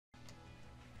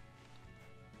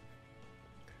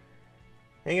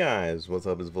Hey guys, what's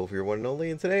up? It's Volf, your one and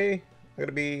only, and today I'm going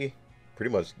to be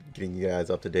pretty much getting you guys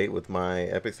up to date with my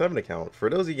Epic 7 account. For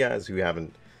those of you guys who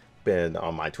haven't been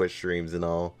on my Twitch streams and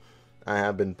all, I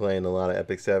have been playing a lot of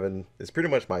Epic 7. It's pretty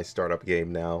much my startup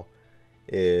game now.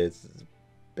 It's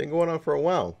been going on for a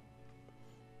while.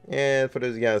 And for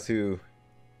those of you guys who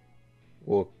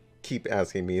will keep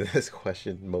asking me this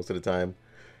question most of the time,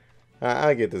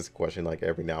 I get this question like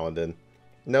every now and then.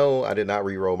 No, I did not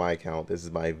re-roll my account. This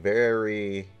is my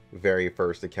very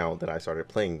first account that I started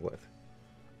playing with.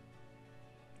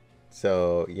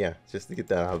 So yeah, just to get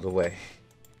that out of the way.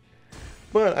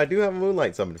 But I do have a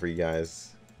Moonlight summon for you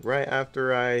guys right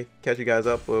after I catch you guys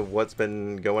up with what's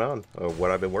been going on or what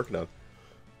I've been working on.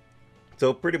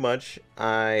 So pretty much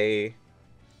well,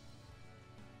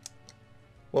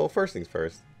 first things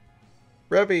first.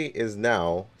 Revi is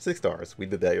now 6 stars. We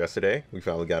did that yesterday. We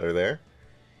finally got her there.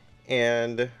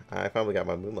 And I finally got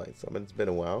my Moonlight summon. It's been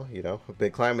a while, you know. I've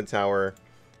been climbing tower.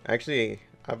 Actually,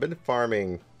 I've been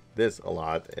farming this a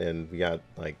lot, and we got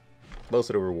like most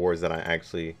of the rewards that I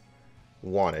actually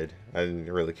wanted. I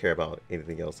didn't really care about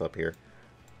anything else up here.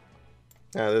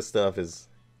 Now this stuff is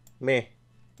meh.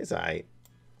 It's alright.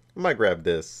 I might grab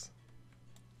this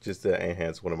just to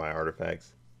enhance one of my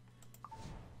artifacts.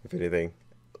 If anything,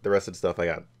 the rest of the stuff I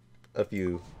got a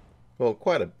few, well,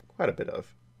 quite a bit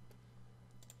of.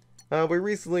 We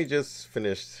recently just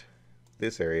finished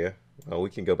this area. We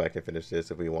can go back and finish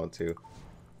this if we want to.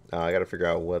 I gotta figure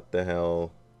out what the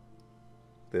hell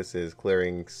this is.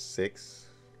 Clearing 6.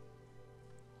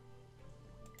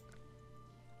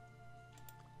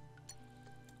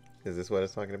 Is this what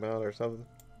it's talking about or something?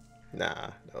 Nah,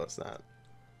 no it's not.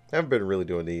 I haven't been really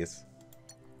doing these.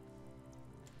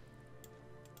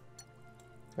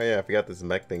 Oh yeah, I forgot this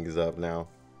mech thing is up now.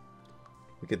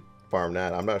 We could farm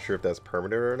that. I'm not sure if that's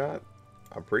permanent or not.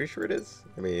 I'm pretty sure it is.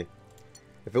 I mean,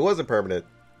 if it wasn't permanent,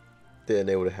 then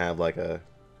they would have like a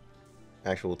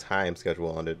actual time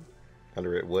schedule on it,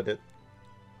 under it, wouldn't it?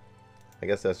 I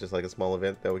guess that's just like a small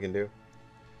event that we can do.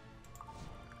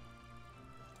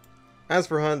 As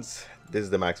for hunts, this is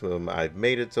the maximum I've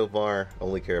made it so far.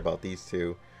 Only care about these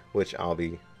two, which I'll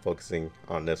be focusing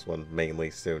on this one mainly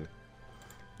soon.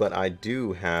 But I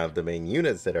do have the main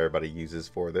units that everybody uses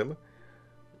for them.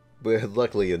 But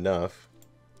luckily enough,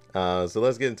 so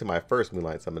let's get into my first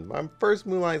Moonlight summon. My first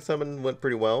Moonlight summon went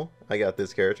pretty well. I got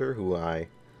this character who I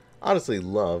honestly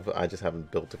love. I just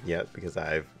haven't built him yet because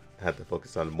I've had to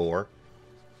focus on more.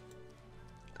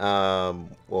 Well,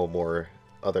 more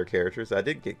other characters. I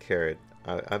did get Carrot.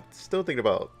 I'm still thinking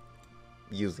about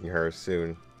using her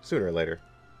sooner or later.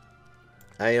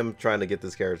 I am trying to get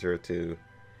this character to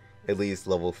at least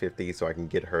level 50 so I can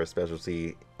get her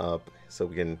specialty up so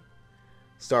we can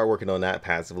start working on that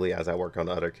passively as I work on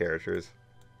other characters.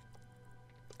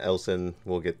 Elson,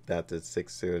 we'll get that to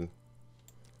 6 soon.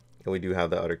 And we do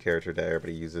have the other character that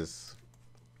everybody uses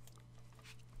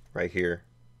right here.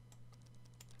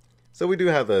 So we do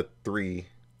have the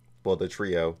the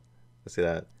trio. Let's see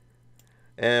that.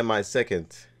 And my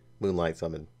second Moonlight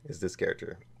summon is this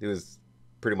character. It was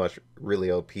pretty much really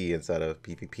OP inside of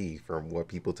PvP from what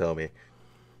people tell me.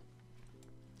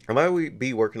 I might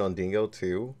be working on Dingo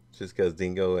too, just because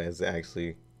Dingo is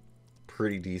actually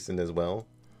pretty decent as well.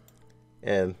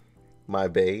 And my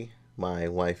bae, my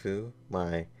waifu,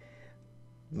 my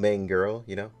main girl,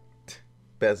 you know,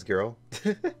 best girl,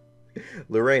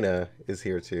 Lorena is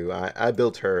here too. I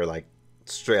built her like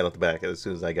straight off the back as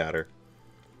soon as I got her.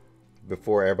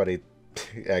 Before everybody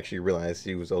actually realized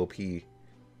she was OP.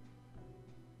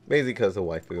 Mainly because of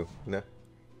waifu,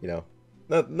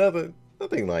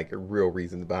 nothing like a real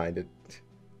reason behind it.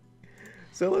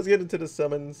 So let's get into the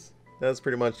summons. That's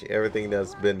pretty much everything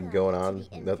that's been going on.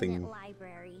 Nothing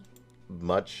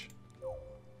much.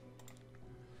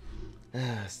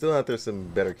 Still out there some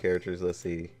better characters. Let's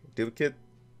see. Duplicate?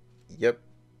 Yep.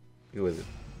 Who is it?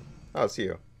 Oh, it's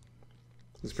you.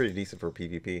 It's pretty decent for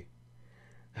PvP.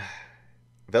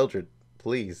 Veldred,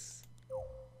 please.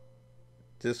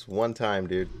 Just one time,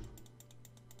 dude.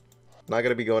 Not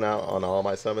gonna be going out on all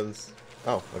my summons.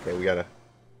 Oh, okay, we got a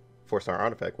 4-star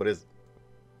artifact. What is it?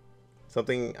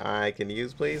 Something I can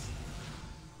use, please?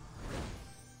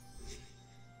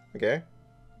 Okay.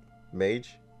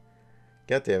 Mage.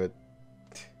 God damn it.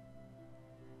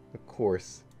 Of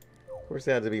course. Of course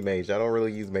it had to be mage. I don't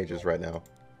really use mages right now.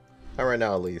 Not right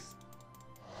now, at least.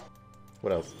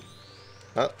 What else?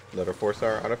 Oh, another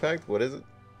 4-star artifact. What is it?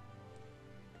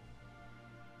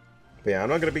 But yeah, I'm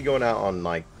not going to be going out on,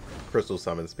 like, crystal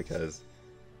summons because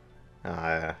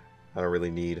I don't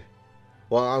really need...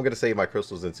 Well, I'm going to save my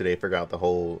crystals until they figure out the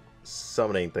whole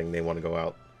summoning thing they want to go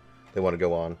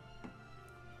on.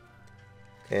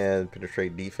 And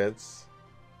penetrate defense.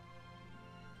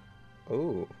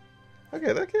 Oh.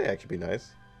 Okay, that could actually be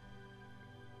nice.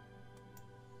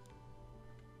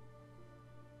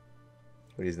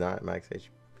 But he's not max HP.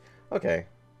 Okay.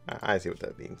 I see what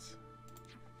that means.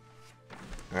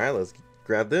 Alright, let's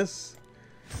grab this.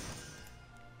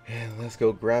 And let's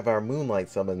go grab our Moonlight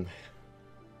Summon.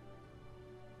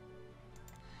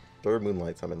 Third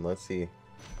Moonlight Summon. Let's see.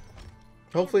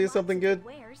 Hopefully it's something good.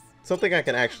 Something I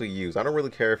can actually use. I don't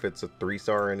really care if it's a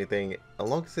 3-star or anything. As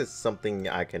long as it's something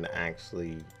I can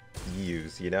actually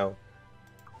use, you know?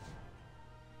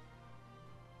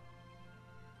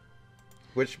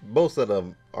 Which most of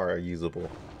them are usable.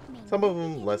 Some of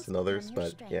them less than others,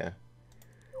 but yeah.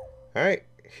 Alright,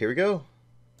 here we go.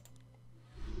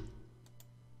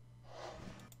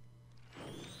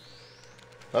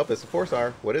 Oh, it's a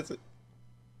 4-star. What is it?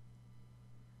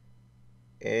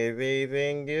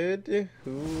 Anything good?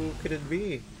 Who could it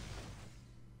be?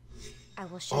 I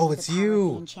will show you it's the power of the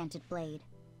you! enchanted blade.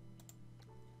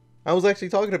 I was actually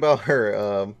talking about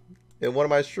her in one of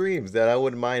my streams, that I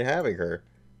wouldn't mind having her.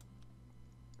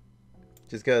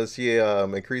 Just because she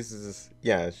increases,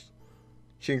 yeah,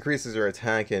 she increases her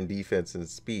attack and defense and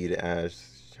speed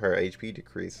as her HP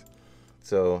decrease.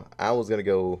 So I was gonna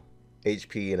go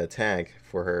HP and attack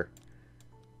for her.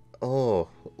 Oh,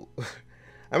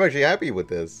 I'm actually happy with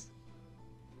this.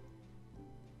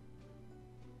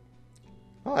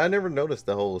 Oh, I never noticed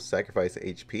the whole sacrifice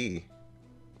HP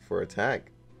for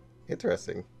attack.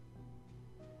 Interesting.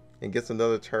 And gets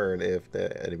another turn if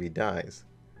the enemy dies.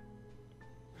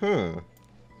 Not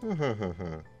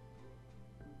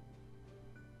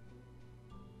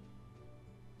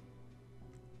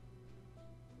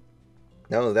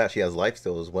only that, she has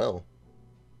lifesteal as well.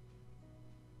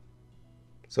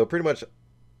 So pretty much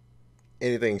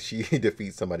anything she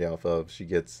defeats somebody off of, she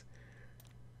gets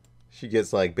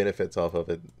like benefits off of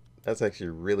it. That's actually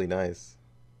really nice.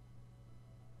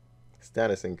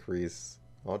 Status increase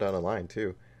all down the line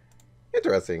too.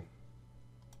 Interesting.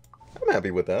 I'm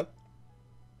happy with that.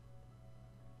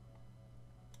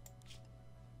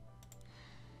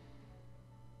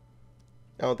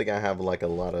 I don't think I have like a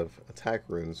lot of attack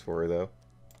runes for her though.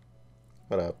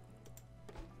 What up?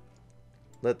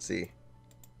 Let's see.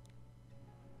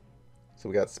 So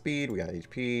we got speed, we got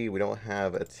HP, we don't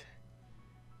have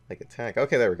like attack.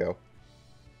 Okay, there we go.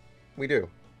 We do.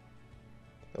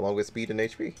 Along with speed and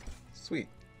HP. Sweet.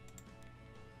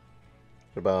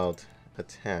 What about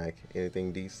attack?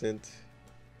 Anything decent?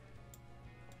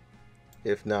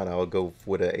 If not, I'll go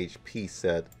with a HP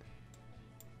set.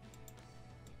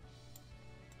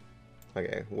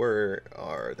 Okay, where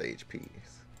are the HPs?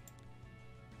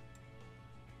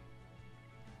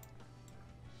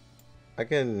 I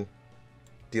can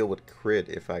deal with crit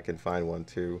if I can find one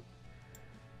too.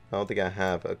 I don't think I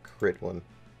have a crit one.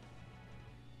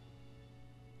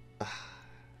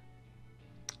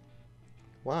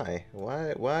 Why?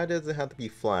 Why does it have to be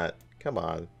flat? Come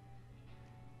on.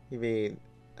 I mean,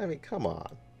 come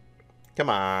on. Come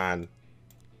on.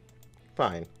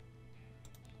 Fine.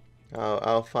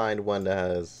 I'll find one that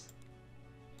has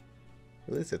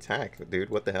at least attack, dude.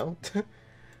 What the hell?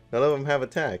 None of them have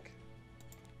attack.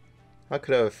 How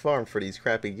could I have farmed for these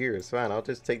crappy gears? Fine, I'll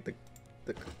just take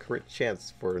the crit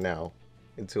chance for now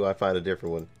until I find a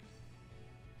different one.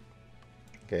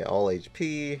 Okay, all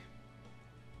HP.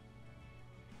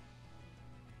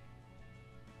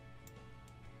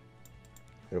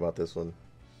 What about this one?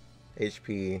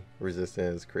 HP,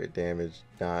 resistance, crit damage.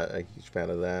 Not a huge fan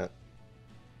of that.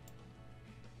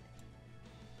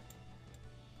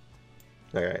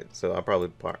 Alright, so I'll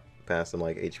probably pass some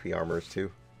like HP armors too.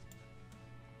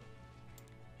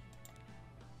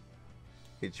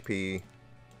 HP,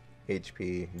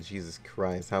 HP, Jesus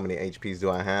Christ, how many HPs do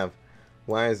I have?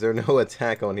 Why is there no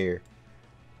attack on here?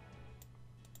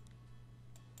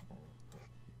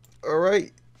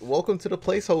 Alright, welcome to the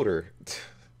placeholder.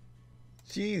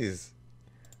 Jeez,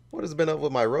 what has been up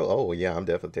with my row? Oh yeah, I'm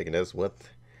definitely taking this. What?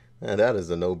 That is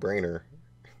a no-brainer.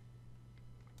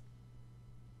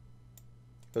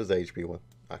 What was the HP one?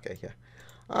 Okay, yeah.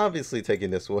 Obviously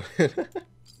taking this one.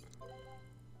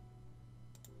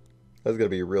 That's gonna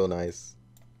be real nice.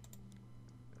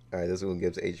 Alright, this one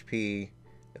gives HP,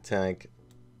 attack.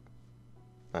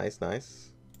 Nice,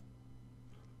 nice.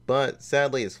 But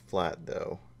sadly it's flat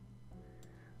though.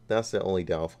 That's the only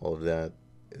downfall of that,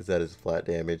 is that it's flat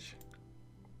damage.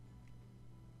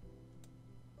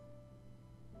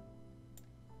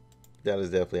 That is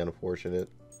definitely unfortunate.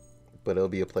 But it'll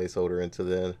be a placeholder until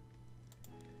then.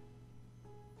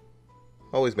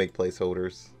 Always make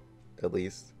placeholders, at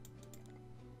least.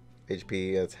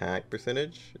 HP attack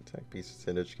percentage. Attack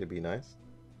percentage could be nice.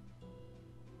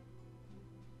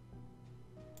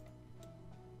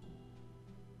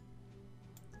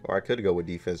 Or I could go with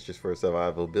defense just for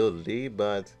survivability,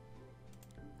 but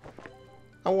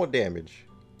I want damage.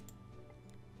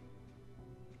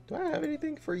 Do I have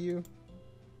anything for you?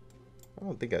 I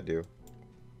don't think I do.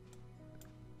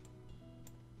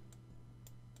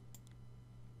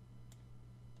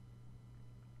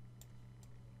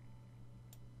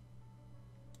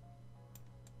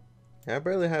 I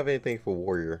barely have anything for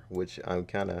warrior, which I'm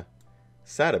kind of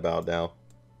sad about now.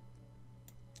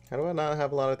 How do I not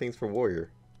have a lot of things for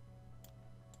warrior?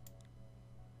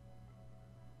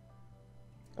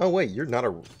 Oh wait, you're not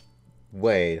a...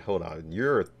 Wait, hold on.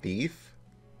 You're a thief?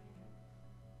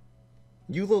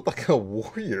 You look like a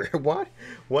warrior. Why?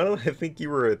 Why don't I think you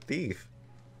were a thief?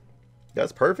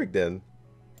 That's perfect then.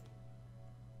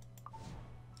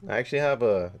 I actually have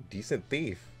a decent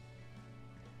thief.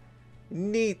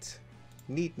 Neat.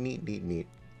 Neat, neat, neat, neat.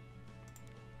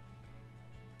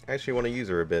 I actually want to use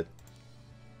her a bit.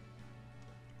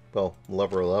 Well,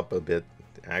 level her up a bit,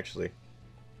 actually.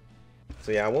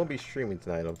 So yeah, I won't be streaming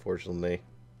tonight, unfortunately.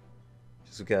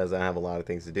 Just because I have a lot of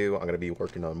things to do. I'm going to be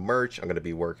working on merch. I'm going to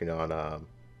be working on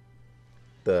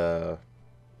the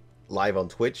live on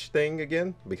Twitch thing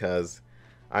again. Because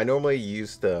I normally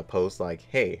used to post like,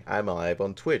 hey, I'm live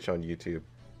on Twitch on YouTube.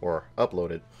 Or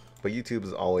upload it. But YouTube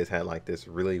has always had like this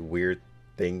really weird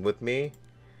thing with me.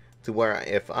 To where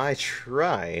if I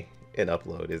try and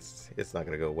upload, it's not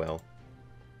going to go well.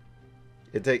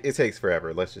 It takes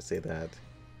forever, let's just say that.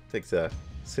 It takes a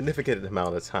significant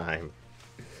amount of time.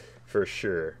 For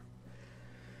sure.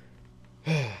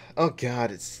 Oh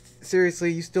god,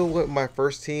 seriously, you still went my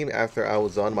first team after I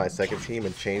was on my second team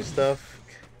and changed stuff?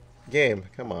 Game,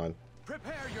 come on.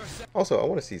 Also, I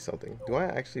want to see something. Do I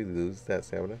actually lose that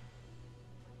stamina?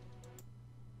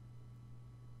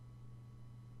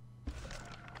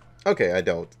 Okay, I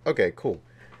don't. Okay, cool.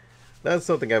 That's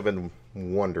something I've been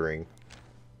wondering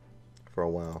for a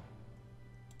while.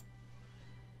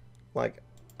 Like,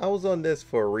 I was on this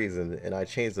for a reason, and I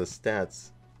changed the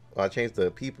stats. Well, I changed the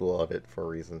people of it for a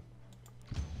reason.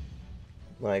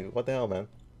 Like, what the hell, man?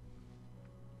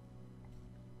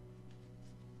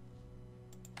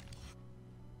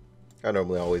 I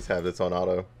normally always have this on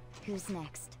auto. Who's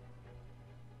next?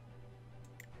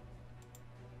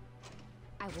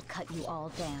 I will cut you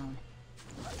all down.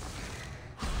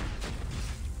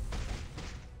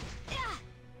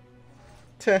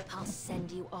 I'll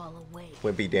send you all away.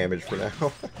 Wimpy damage for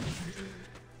now.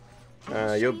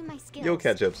 You'll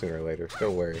catch up sooner or later.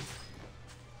 Don't worry.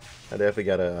 I definitely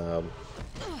gotta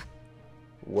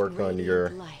work on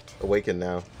your awaken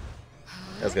now.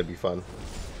 That's gonna be fun.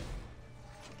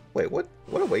 Wait, what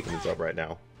awaken is up right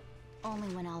now? Only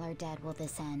when all are dead will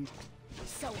this end.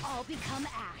 So I'll become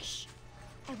ash.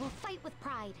 I will fight with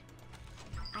pride.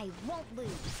 I won't lose.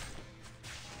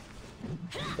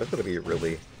 That's gonna be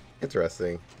really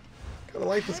interesting. Kinda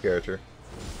like this character.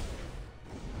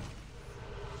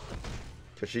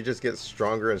 Cause she just gets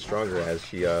stronger and stronger as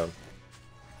she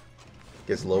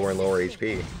gets lower and lower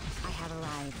HP. I have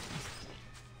arrived.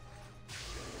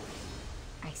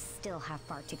 I still have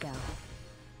far to go.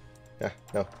 Yeah,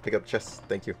 no, pick up chest,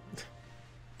 thank you.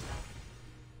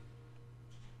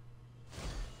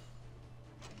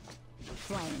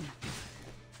 Flame.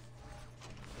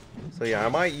 So yeah, I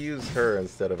might use her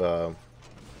instead of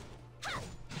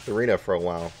Serena for a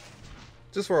while.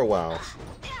 Just for a while.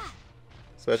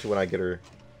 Especially when I get her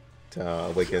to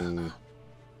awaken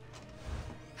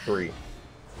 3.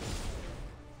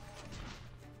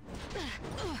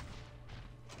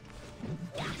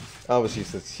 Obviously,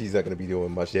 since she's not going to be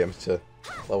doing much damage to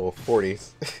level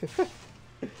 40s.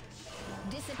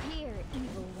 Disappear,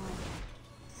 evil one.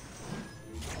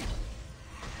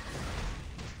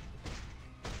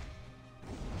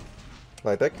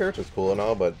 Like, that character's cool and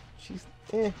all, but she's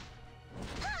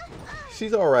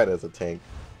she's alright as a tank.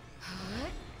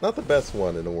 Not the best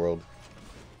one in the world.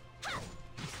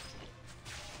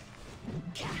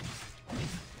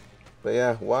 But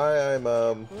yeah, why I'm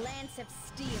Lance of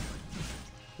steel.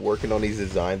 working on these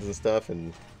designs and stuff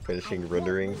and finishing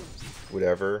rendering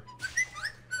whatever,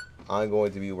 I'm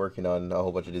going to be working on a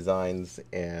whole bunch of designs,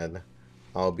 and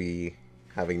I'll be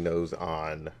having those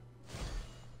on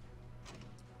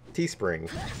Teespring,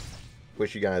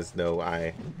 which you guys know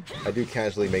I do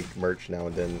casually make merch now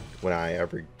and then when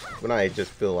I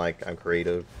just feel like I'm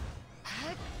creative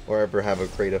or ever have a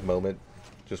creative moment,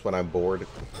 just when I'm bored.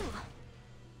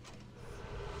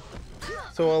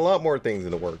 So a lot more things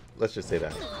in the work, let's just say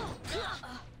that.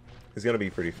 It's gonna be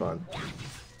pretty fun.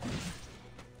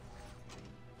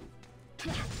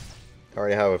 I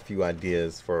already have a few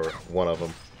ideas for one of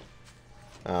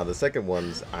them. The second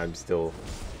ones I'm still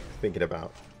thinking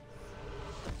about.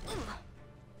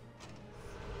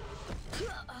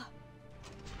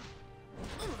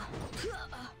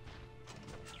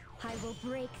 will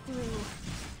break through.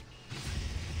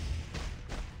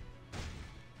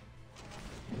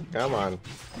 Come on.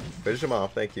 Finish him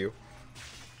off, thank you.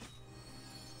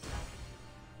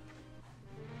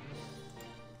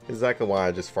 Exactly why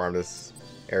I just farm this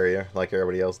area like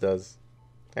everybody else does.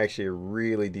 Actually, a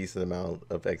really decent amount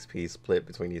of XP split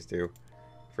between these two,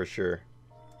 for sure.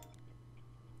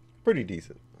 Pretty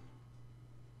decent.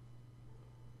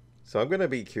 So I'm gonna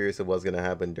be curious of what's gonna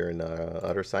happen during the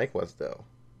other side quest, though.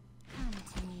 Come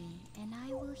to me, and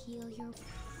I will heal your.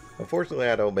 Unfortunately,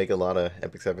 I don't make a lot of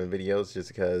Epic 7 videos just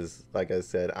because, like I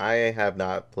said, I have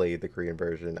not played the Korean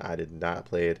version. I did not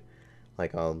play it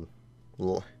like on.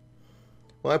 Well,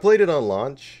 I played it on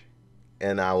launch,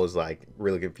 and I was like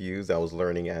really confused. I was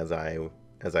learning as I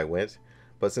went.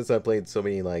 But since I played so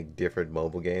many like different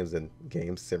mobile games and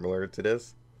games similar to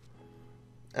this,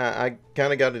 I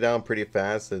kind of got it down pretty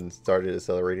fast and started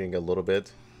accelerating a little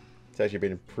bit. It's actually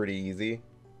been pretty easy.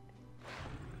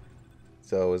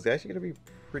 So it's actually going to be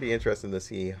pretty interesting to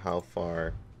see how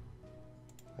far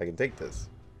I can take this.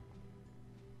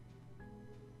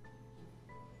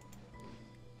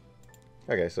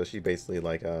 Okay, so she basically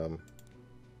like that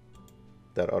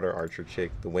other archer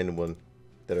chick, the wind one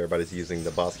that everybody's using,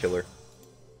 the boss killer.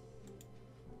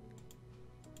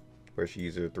 Where she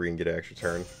uses her 3 and get an extra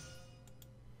turn.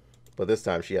 But this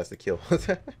time she has to kill.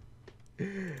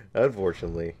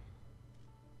 Unfortunately.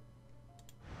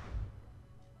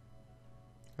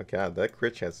 Oh god, that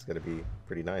crit chance is going to be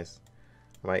pretty nice.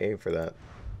 I might aim for that.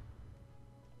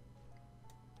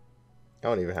 I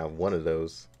don't even have one of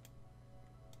those.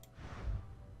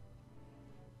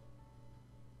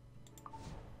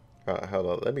 Hold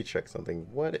on, let me check something.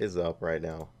 What is up right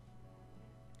now?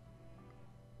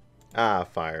 Ah,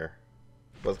 fire.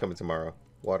 What's coming tomorrow?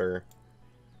 Water.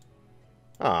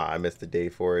 Ah, I missed the day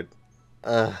for it.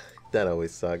 Ugh, that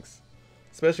always sucks.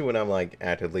 Especially when I'm like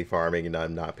actively farming and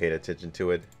I'm not paying attention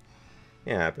to it.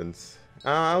 It happens.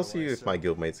 I'll see if my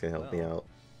guildmates can help me out.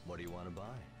 What do you want to buy?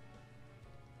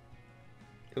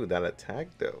 Ooh, that attack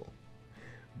though.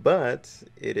 But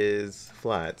it is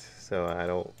flat, so I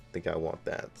don't think I want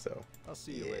that. So I'll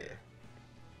see you later.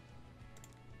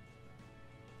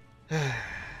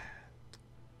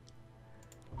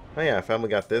 Oh yeah, I finally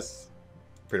got this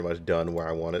pretty much done where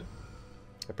I want it.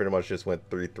 I pretty much just went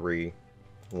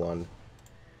 3-3-1.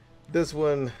 This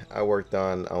one I worked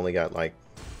on, I only got like,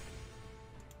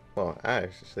 well, I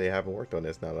actually haven't worked on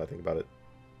this now that I think about it.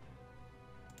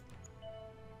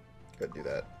 Gotta do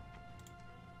that.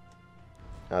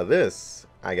 Now this,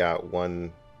 I got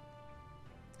 1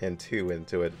 and 2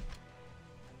 into it.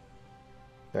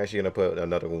 I'm actually gonna put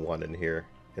another 1 in here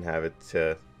and have it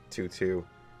to 2-2.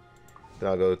 Then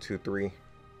I'll go 2-3.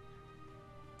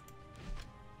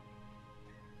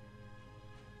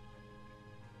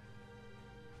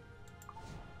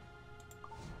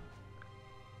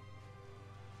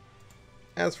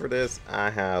 As for this, I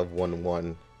have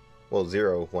 1-1, well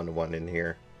 0-1-1 in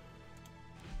here.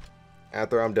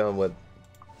 After I'm done with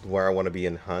where I want to be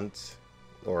in hunt,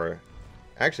 or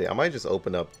actually I might just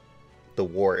open up the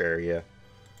war area,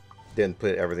 then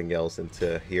put everything else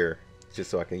into here,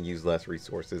 just so I can use less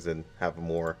resources and have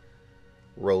more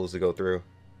rows to go through.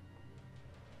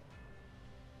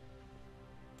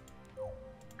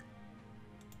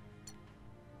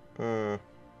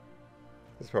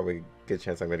 There's probably a good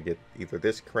chance I'm going to get either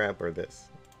this crap or this.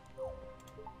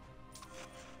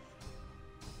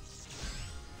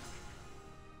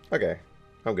 Okay,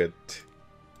 I'm good.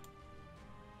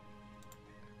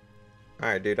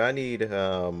 Alright, dude, I need,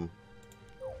 crit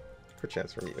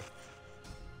chance from you.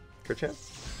 Crit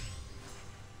chance?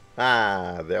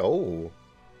 Ah, oh.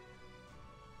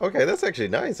 Okay, that's actually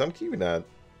nice. I'm keeping that.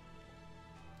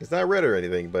 It's not red or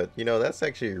anything, but, you know, that's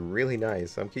actually really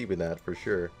nice. I'm keeping that for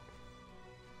sure.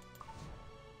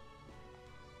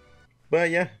 But,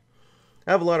 yeah.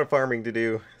 I have a lot of farming to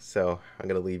do, so I'm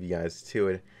going to leave you guys to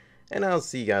it. And I'll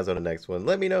see you guys on the next one.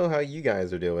 Let me know how you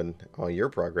guys are doing on your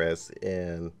progress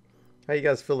and how you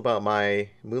guys feel about my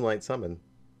Moonlight Summon.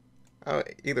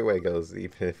 Either way it goes,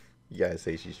 even if you guys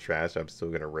say she's trash, I'm still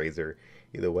going to raise her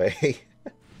either way.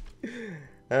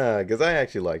 Because I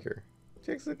actually like her.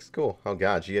 She looks cool. Oh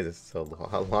god, she has a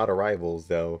lot of rivals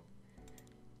though.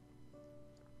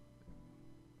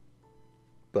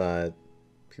 But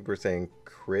people are saying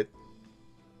crit.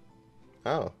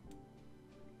 Oh.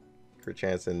 Crit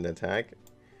chance and attack.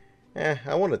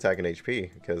 I want attack and HP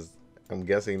because I'm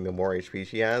guessing the more HP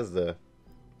she has, the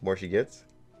more she gets.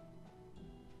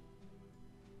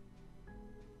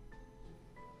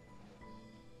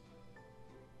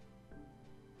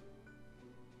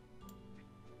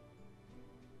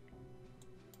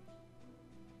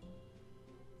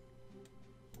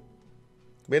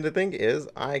 Man, the thing is,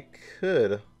 I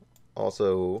could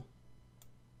also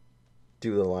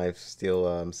do the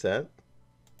lifesteal set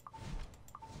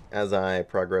as I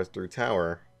progress through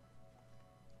tower.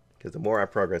 Because the more I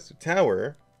progress through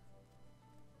tower,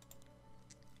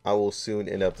 I will soon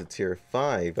end up to tier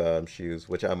 5 shoes,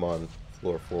 which I'm on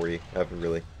floor 40. I haven't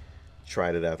really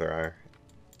tried it after our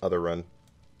other run.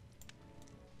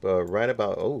 But right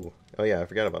about, oh yeah, I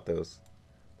forgot about those.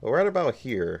 But right about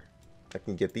here, I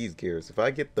can get these gears. If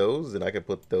I get those, then I can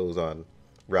put those on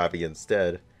Robbie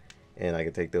instead. And I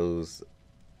can take those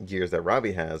gears that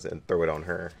Robbie has and throw it on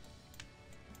her.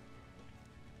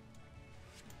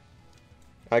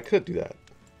 I could do that.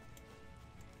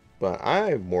 But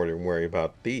I'm more than worried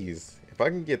about these. If I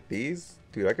can get these,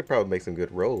 dude, I could probably make some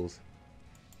good rolls.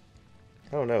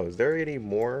 I don't know. Is there any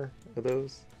more of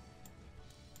those?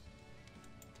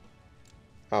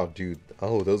 Oh, dude.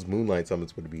 Oh, those moonlight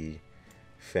summons would be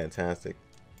fantastic.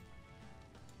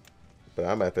 But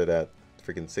I'm after that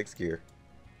freaking 6th gear.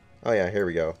 Oh, yeah. Here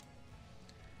we go.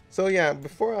 So, yeah.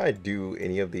 Before I do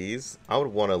any of these, I would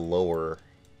want to lower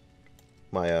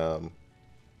my,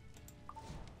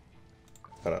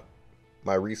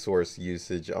 my resource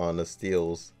usage on the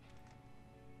steals.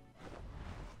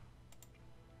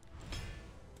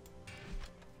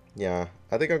 Yeah,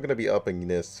 I think I'm going to be upping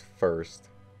this first.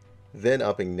 Then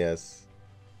upping this.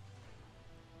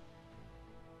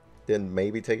 Then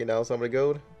maybe taking down some of the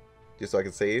gold. Just so I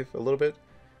can save a little bit.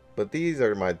 But these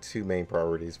are my 2 main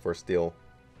priorities for steal.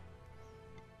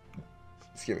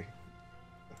 Excuse me.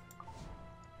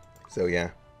 So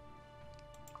yeah.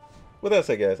 With that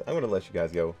said, guys, I'm going to let you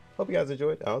guys go. Hope you guys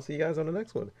enjoyed. I'll see you guys on the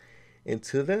next one.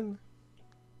 Until then,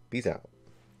 peace out.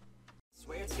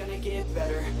 Swear it's gonna get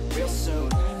better real soon.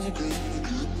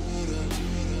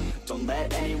 Don't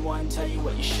let anyone tell you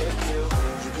what you should do.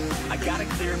 I got a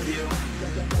clear view.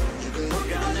 We're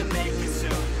gonna make it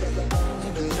soon.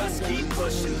 Just keep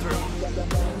pushing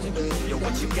through. You're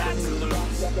what you got to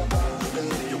lose.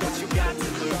 You're what you got to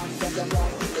lose.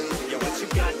 You're what you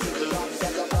got to lose.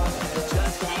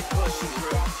 Just keep pushing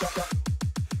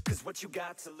through. 'Cause what you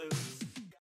got to lose.